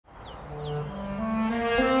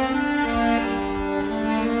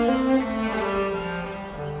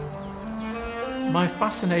My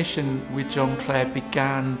fascination with John Clare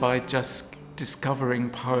began by just discovering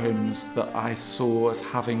poems that I saw as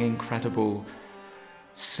having incredible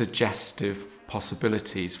suggestive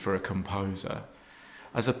possibilities for a composer.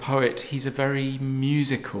 As a poet, he's a very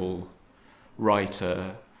musical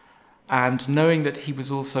writer, and knowing that he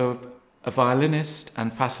was also a violinist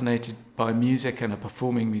and fascinated by music and a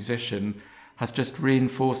performing musician has just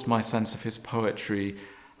reinforced my sense of his poetry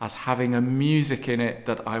as having a music in it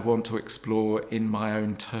that I want to explore in my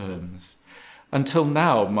own terms. Until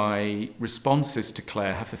now, my responses to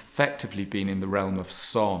Clare have effectively been in the realm of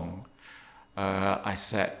song. I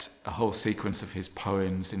set a whole sequence of his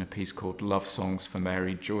poems in a piece called Love Songs for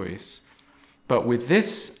Mary Joyce. But with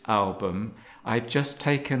this album, I've just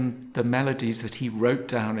taken the melodies that he wrote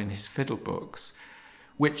down in his fiddle books,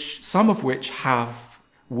 some of which have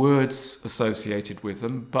words associated with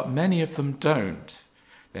them, but many of them don't.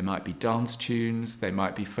 There might be dance tunes, there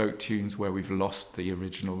might be folk tunes where we've lost the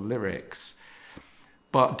original lyrics.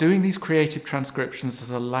 But doing these creative transcriptions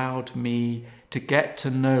has allowed me to get to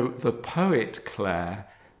know the poet Clare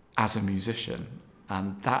as a musician,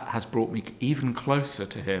 and that has brought me even closer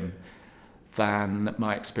to him than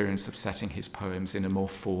my experience of setting his poems in a more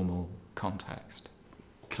formal context.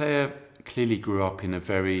 Clare clearly grew up in a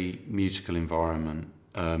very musical environment.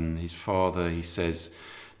 His father, he says,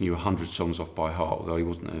 knew 100 songs off by heart, although he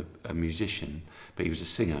wasn't a musician, but he was a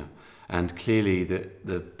singer. And clearly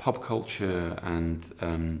the pub culture and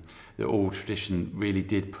the oral tradition really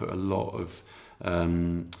did put a lot of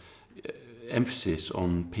emphasis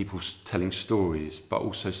on people telling stories, but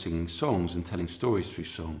also singing songs and telling stories through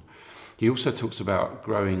song. He also talks about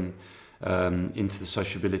growing into the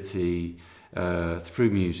sociability through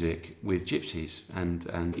music with gypsies,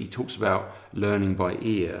 and he talks about learning by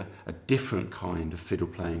ear a different kind of fiddle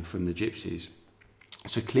playing from the gypsies.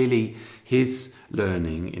 So clearly his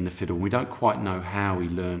learning in the fiddle, we don't quite know how he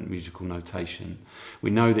learned musical notation. We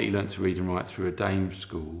know that he learned to read and write through a dame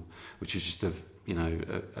school, which is just a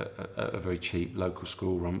very cheap local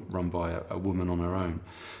school run by a woman on her own.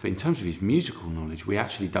 But in terms of his musical knowledge, we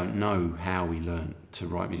actually don't know how he learned to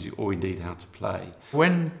write music, or indeed how to play.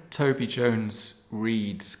 When Toby Jones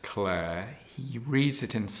reads Clare, he reads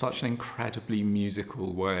it in such an incredibly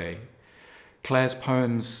musical way. Clare's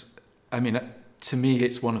poems, to me,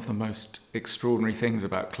 it's one of the most extraordinary things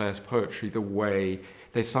about Clare's poetry, the way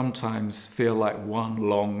they sometimes feel like one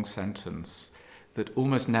long sentence that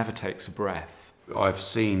almost never takes a breath. I've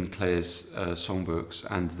seen Clare's songbooks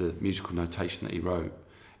and the musical notation that he wrote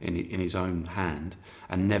in his own hand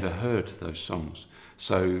and never heard those songs.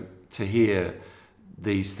 So to hear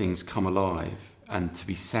these things come alive and to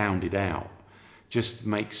be sounded out just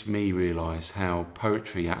makes me realise how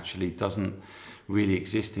poetry actually doesn't really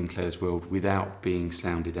exist in Clare's world without being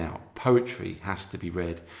sounded out. Poetry has to be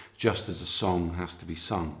read just as a song has to be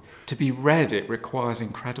sung. To be read, it requires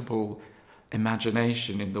incredible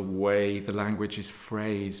imagination in the way the language is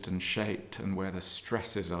phrased and shaped, and where the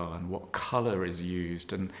stresses are and what colour is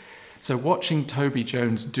used. And so watching Toby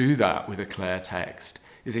Jones do that with a Clare text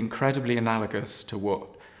is incredibly analogous to what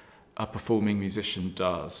a performing musician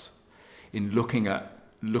does in looking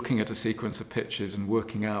at a sequence of pitches and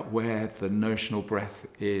working out where the notional breath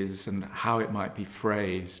is and how it might be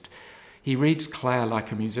phrased. He reads Clare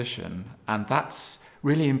like a musician, and that's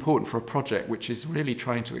really important for a project which is really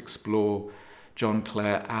trying to explore John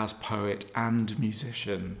Clare as poet and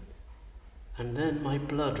musician. And then my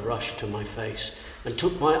blood rushed to my face and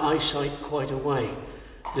took my eyesight quite away.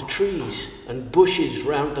 The trees and bushes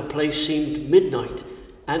round the place seemed midnight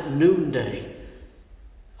at noonday.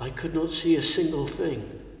 I could not see a single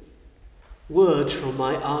thing. Words from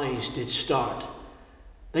my eyes did start.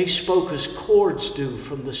 They spoke as chords do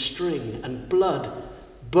from the string, and blood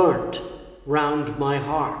burnt round my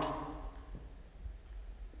heart.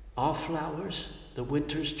 Are flowers the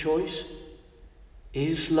winter's choice?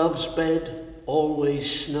 Is love's bed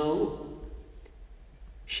always snow?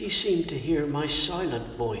 She seemed to hear my silent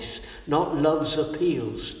voice, not love's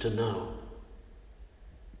appeals to know.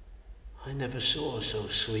 I never saw so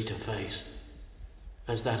sweet a face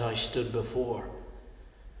as that I stood before.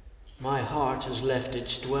 My heart has left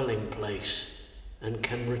its dwelling place and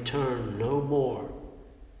can return no more.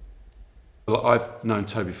 Well, I've known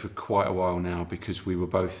Toby for quite a while now because we were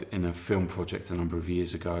both in a film project a number of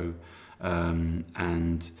years ago,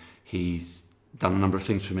 and he's done a number of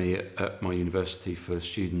things for me at my university for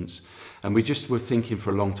students, and we just were thinking for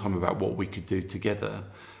a long time about what we could do together.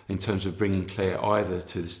 in terms of bringing Clare either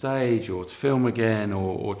to the stage or to film again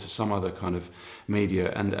or to some other kind of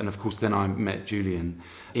media. And of course then I met Julian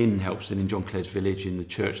in Helpston, in John Clare's village, in the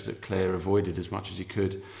church that Clare avoided as much as he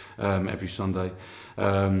could every Sunday.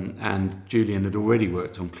 And Julian had already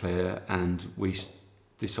worked on Clare, and we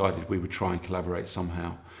decided we would try and collaborate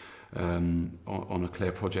somehow on a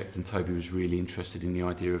Clare project, and Toby was really interested in the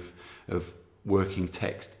idea of working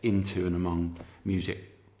text into and among music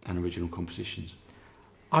and original compositions.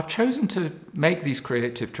 I've chosen to make these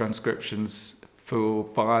creative transcriptions for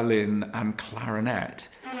violin and clarinet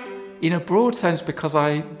in a broad sense because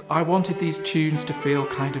I wanted these tunes to feel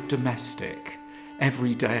kind of domestic,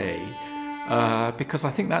 everyday, because I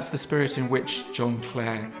think that's the spirit in which John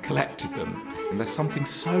Clare collected them. And there's something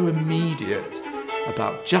so immediate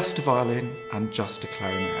about just a violin and just a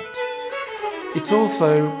clarinet. It's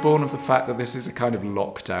also born of the fact that this is a kind of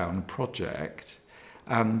lockdown project,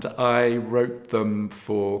 and I wrote them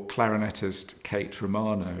for clarinetist Kate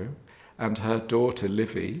Romano and her daughter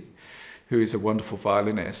Livy, who is a wonderful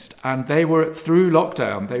violinist. And they were, through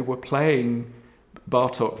lockdown, they were playing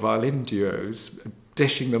Bartók violin duos,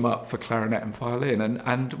 dishing them up for clarinet and violin.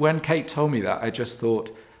 And when Kate told me that, I just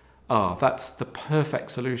thought, that's the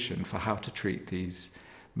perfect solution for how to treat these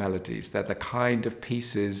melodies. They're the kind of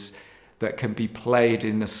pieces that can be played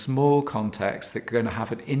in a small context that are going to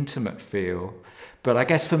have an intimate feel. But I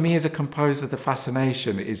guess for me as a composer, the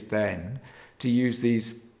fascination is then to use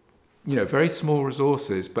these, very small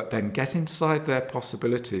resources, but then get inside their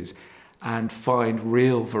possibilities and find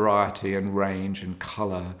real variety and range and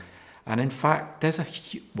colour. And in fact, there's a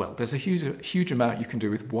huge amount you can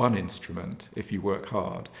do with one instrument if you work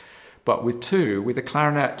hard. But with two, with the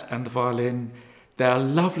clarinet and the violin, there are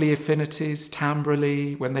lovely affinities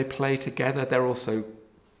timbrally when they play together. There are also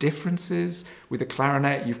differences. With the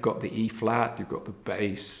clarinet, you've got the E flat, you've got the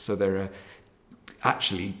bass, so there are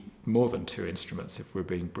actually more than two instruments if we're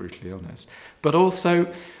being brutally honest. But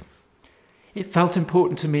also, it felt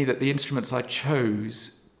important to me that the instruments I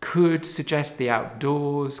chose could suggest the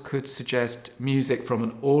outdoors, could suggest music from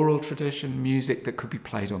an oral tradition, music that could be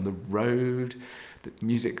played on the road, that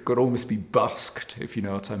music could almost be busked, if you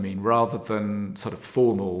know what I mean, rather than sort of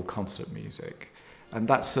formal concert music. And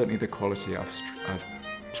that's certainly the quality I've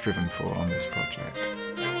striven for on this project.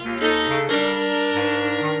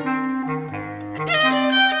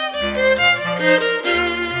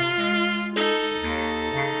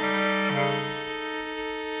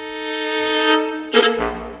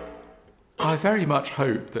 I very much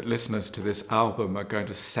hope that listeners to this album are going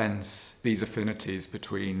to sense these affinities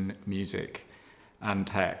between music and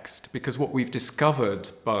text, because what we've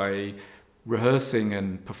discovered by rehearsing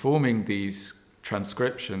and performing these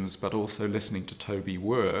transcriptions, but also listening to Toby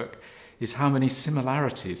work, is how many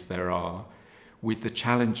similarities there are with the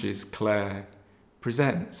challenges Clare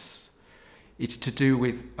presents. It's to do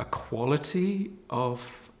with a quality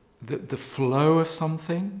of the flow of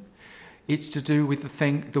something. It's to do with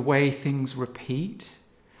the way things repeat.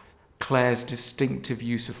 Clare's distinctive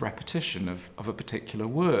use of repetition of a particular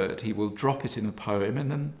word. He will drop it in a poem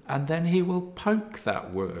and then he will poke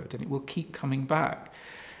that word and it will keep coming back.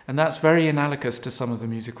 And that's very analogous to some of the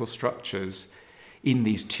musical structures in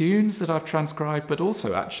these tunes that I've transcribed, but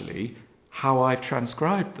also actually how I've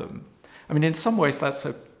transcribed them. I mean, in some ways that's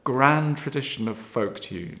a grand tradition of folk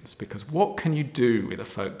tunes, because what can you do with a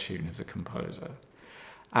folk tune as a composer?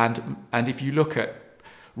 And if you look at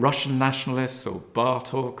Russian nationalists or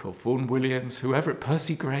Bartók or Vaughan Williams, whoever,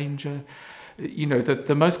 Percy Grainger,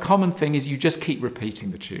 the most common thing is you just keep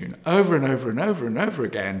repeating the tune over and over and over and over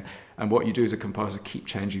again. And what you do as a composer, keep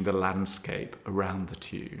changing the landscape around the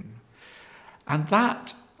tune. And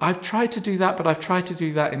that, I've tried to do that, but I've tried to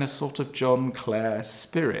do that in a sort of John Clare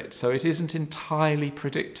spirit. So it isn't entirely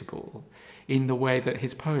predictable in the way that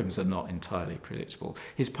his poems are not entirely predictable.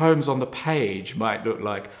 His poems on the page might look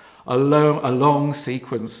like a long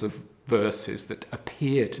sequence of verses that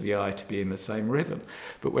appear to the eye to be in the same rhythm.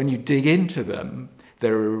 But when you dig into them,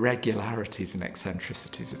 there are irregularities and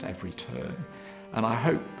eccentricities at every turn. And I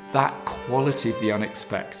hope that quality of the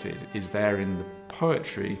unexpected is there in the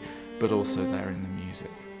poetry, but also there in the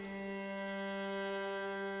music.